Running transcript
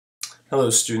Hello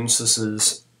students, this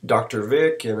is Dr.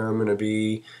 Vick and I'm going to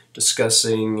be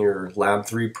discussing your Lab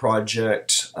 3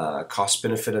 project,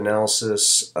 cost-benefit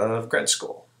analysis of grad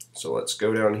school. So let's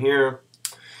go down here.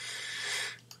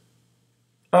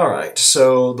 Alright,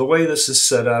 so the way this is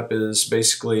set up is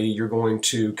basically you're going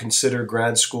to consider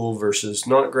grad school versus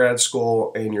not grad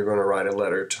school, and you're going to write a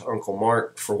letter to Uncle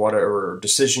Mark for whatever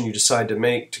decision you decide to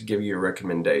make to give you a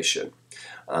recommendation.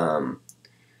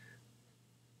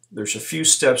 There's a few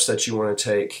steps that you want to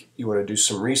take. You want to do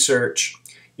some research.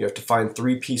 You have to find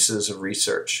 3 pieces of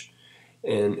research.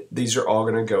 And these are all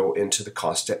going to go into the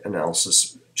cost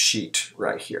analysis sheet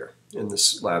right here in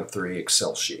this Lab 3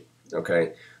 Excel sheet.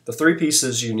 Okay. The 3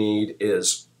 pieces you need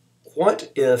is,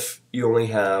 what if you only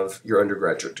have your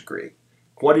undergraduate degree?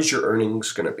 What is your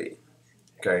earnings going to be?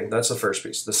 Okay, that's the first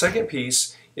piece. The second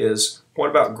piece is, what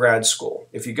about grad school?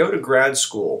 If you go to grad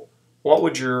school, what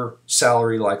would your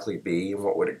salary likely be, and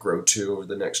what would it grow to over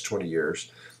the next 20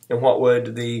 years? And what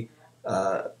would the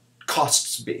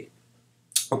costs be?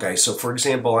 Okay, so for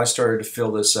example, I started to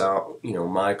fill this out,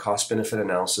 my cost-benefit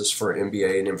analysis for an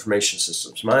MBA in information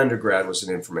systems. My undergrad was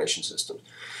in information systems.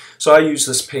 So I used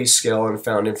this pay scale and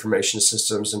found information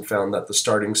systems and found that the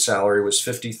starting salary was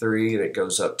 $53,000 and it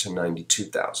goes up to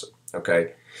 $92,000.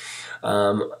 Okay.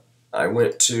 I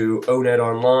went to ONET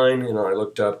online and I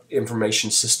looked up information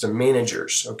system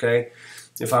managers. Okay,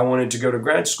 if I wanted to go to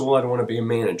grad school, I'd want to be a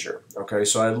manager. Okay,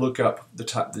 so I'd look up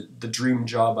the dream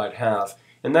job I'd have,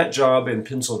 and that job in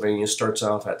Pennsylvania starts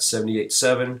off at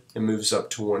 $78,700 and moves up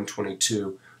to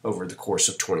 $122,000 over the course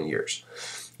of 20 years.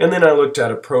 And then I looked at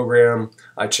a program.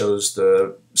 I chose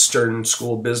the Stern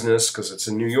School of Business because it's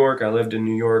in New York. I lived in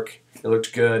New York. It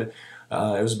looked good.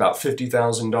 It was about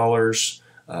 $50,000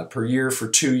 per year for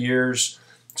 2 years.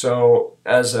 So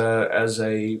as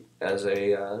a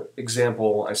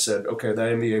example, I said, okay,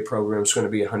 that MBA program is going to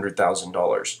be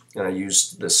 $100,000, and I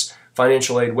used this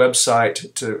financial aid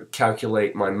website to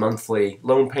calculate my monthly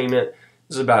loan payment.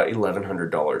 Is about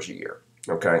 $1,100 a year.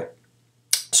 Okay,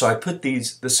 so I put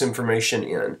this information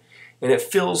in, and it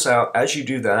fills out. As you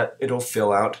do that, it'll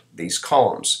fill out these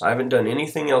columns. I haven't done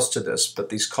anything else to this, but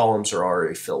these columns are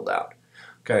already filled out.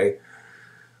 Okay.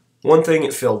 One thing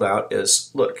it filled out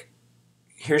is, look,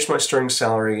 here's my starting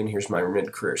salary and here's my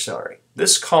mid-career salary.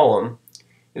 This column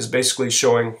is basically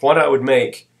showing what I would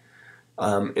make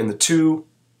in the 2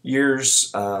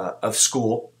 years of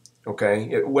school. Okay,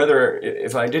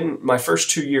 if I didn't, my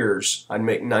first 2 years, I'd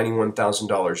make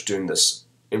 $91,000 doing this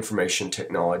information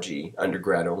technology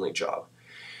undergrad only job.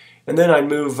 And then I'd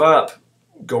move up,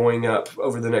 going up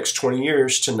over the next 20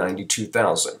 years to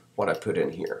 $92,000, what I put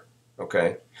in here.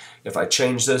 Okay, if I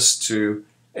change this to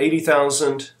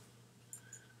 $80,000,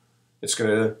 it's going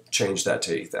to change that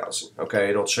to $80,000. Okay,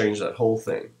 it'll change that whole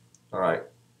thing. All right.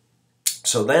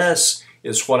 So this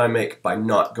is what I make by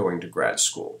not going to grad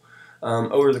school.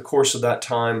 Over the course of that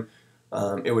time,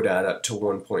 it would add up to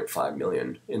 $1.5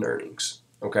 million in earnings.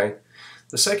 Okay.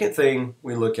 The second thing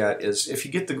we look at is, if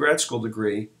you get the grad school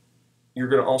degree,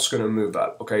 you're also going to move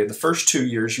up. Okay, the first 2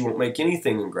 years you won't make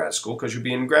anything in grad school because you'll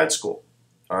be in grad school.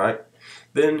 All right,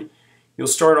 then you'll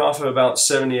start off at about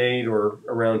 78 or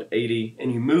around 80,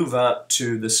 and you move up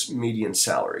to this median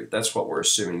salary. That's what we're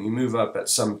assuming. You move up at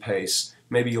some pace.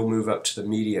 Maybe you'll move up to the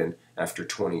median after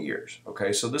 20 years.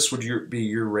 Okay, so this would be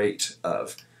your rate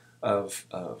of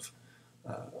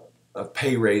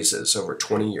pay raises over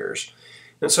 20 years.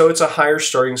 And so it's a higher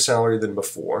starting salary than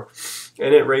before,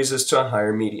 and it raises to a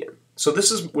higher median. So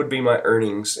this would be my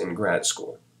earnings in grad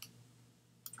school.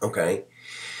 Okay.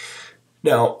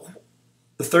 Now,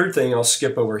 the third thing I'll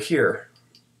skip over here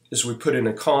is we put in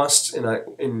a cost,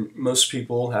 and most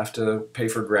people have to pay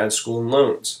for grad school in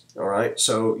loans. All right,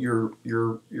 so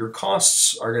your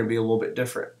costs are going to be a little bit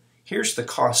different. Here's the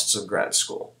costs of grad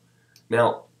school.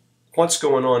 Now, what's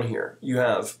going on here?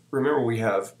 Remember, we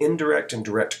have indirect and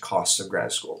direct costs of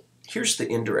grad school. Here's the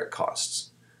indirect costs.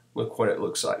 Look what it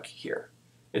looks like here.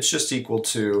 It's just equal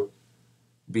to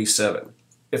B7.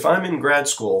 If I'm in grad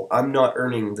school, I'm not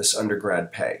earning this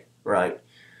undergrad pay, right?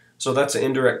 So that's an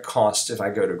indirect cost if I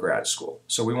go to grad school.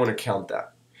 So we want to count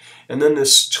that. And then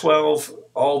this 12,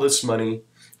 all this money,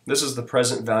 this is the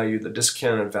present value, the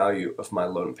discounted value of my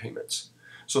loan payments.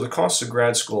 So the cost of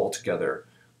grad school altogether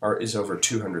is over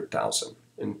 $200,000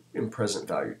 in present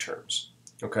value terms.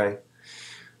 Okay?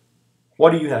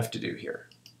 What do you have to do here?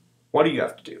 What do you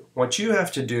have to do? What you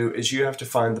have to do is you have to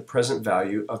find the present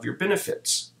value of your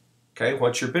benefits. Okay,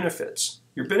 what's your benefits?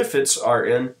 Your benefits are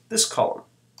in this column.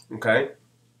 Okay,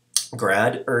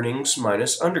 grad earnings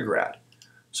minus undergrad.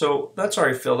 So that's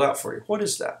already filled out for you. What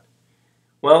is that?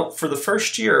 Well, for the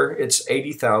first year, it's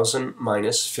 $80,000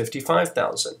 minus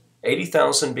 $55,000.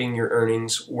 $80,000 being your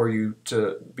earnings were you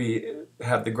to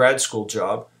have the grad school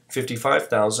job,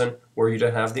 $55,000 were you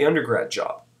to have the undergrad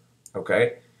job.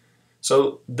 Okay,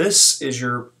 so this is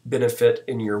your benefit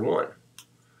in year 1.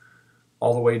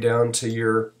 All the way down to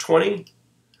year 20,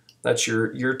 that's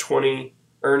your year 20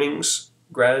 earnings,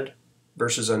 grad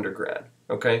versus undergrad.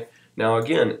 Okay, now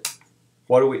again,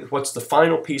 what's the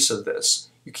final piece of this?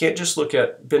 You can't just look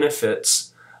at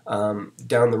benefits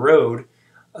down the road.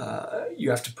 You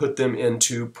have to put them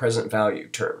into present value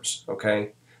terms.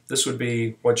 Okay, this would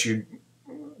be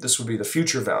the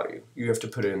future value. You have to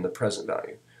put it in the present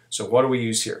value. So what do we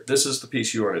use here? This is the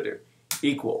piece you want to do.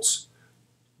 Equals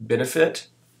benefit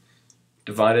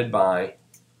divided by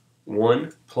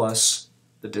 1 plus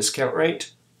the discount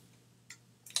rate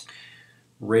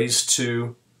raised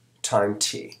to time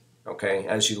t. Okay,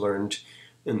 as you learned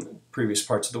in previous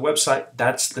parts of the website,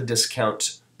 that's the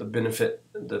discount, the benefit,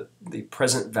 the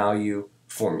present value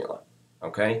formula.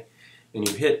 Okay, and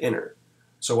you hit enter.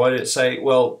 So what did it say?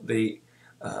 Well, the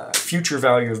future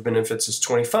value of benefits is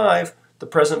 25. The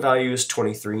present value is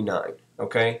 23.9.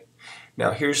 Okay,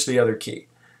 now here's the other key.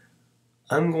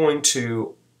 I want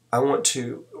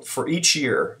to, for each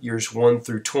year, years 1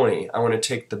 through 20, I want to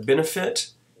take the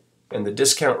benefit and the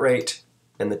discount rate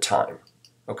and the time.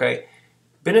 Okay,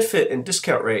 benefit and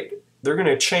discount rate, they're going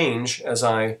to change as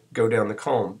I go down the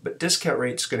column, but discount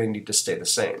rate's going to need to stay the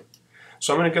same.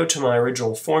 So I'm going to go to my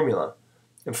original formula,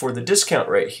 and for the discount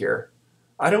rate here,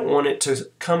 I don't want it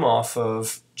to come off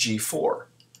of G4.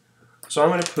 So I'm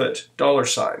going to put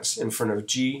 $ in front of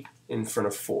G in front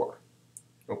of 4.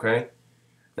 Okay?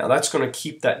 Now that's going to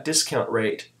keep that discount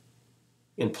rate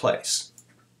in place.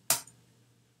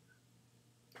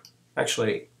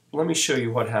 Actually, let me show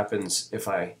you what happens if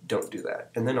I don't do that,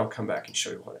 and then I'll come back and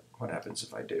show you what happens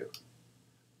if I do.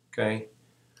 Okay?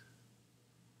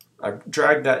 I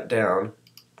drag that down,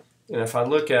 and if I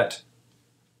look at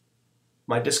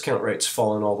my discount rate's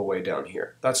fallen all the way down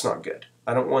here. That's not good.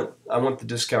 I want the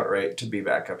discount rate to be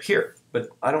back up here, but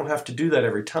I don't have to do that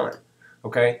every time.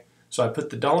 Okay? So I put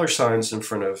the $ in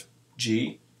front of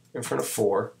G, in front of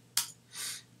 4.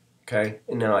 Okay?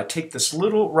 And now I take this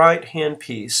little right-hand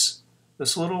piece,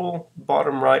 this little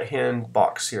bottom right-hand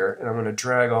box here, and I'm going to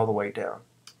drag all the way down.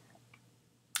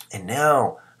 And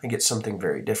now I get something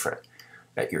very different.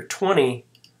 At year 20,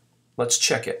 let's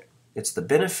check it. It's the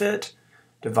benefit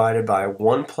divided by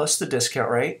 1 plus the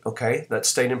discount rate. Okay, that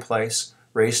stayed in place,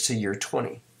 raised to year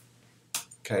 20.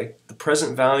 Okay, the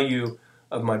present value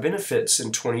of my benefits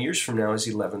in 20 years from now is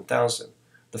 11,000.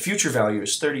 The future value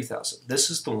is 30,000. This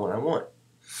is the one I want.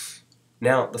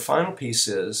 Now, the final piece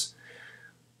is,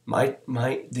 at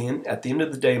the end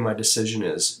of the day, my decision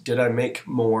is, did I make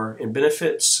more in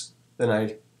benefits than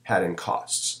I had in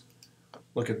costs?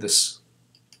 Look at this.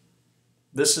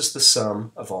 This is the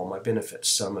sum of all my benefits,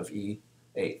 sum of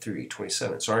E8 through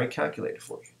E27. It's already calculated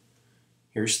for you.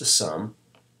 Here's the sum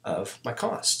of my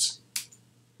costs.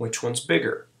 Which one's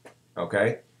bigger?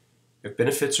 Okay? If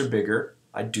benefits are bigger,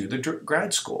 I do the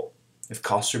grad school. If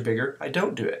costs are bigger, I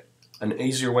don't do it. An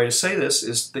easier way to say this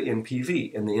is the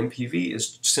NPV, and the NPV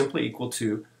is simply equal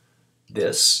to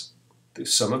this, the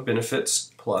sum of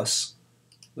benefits plus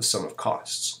the sum of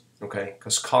costs. Okay?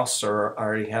 Because costs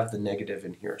already have the negative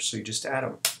in here, so you just add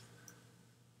them.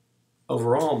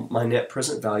 Overall, my net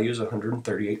present value is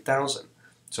 $138,000.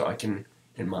 So I can,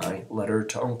 in my letter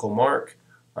to Uncle Mark,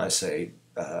 I say,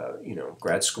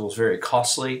 grad school is very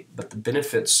costly, but the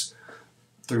benefits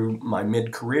through my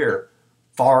mid-career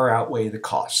far outweigh the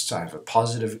costs. I have a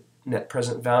positive net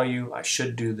present value. I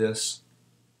should do this,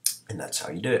 and that's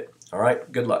how you do it. All right,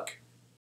 good luck.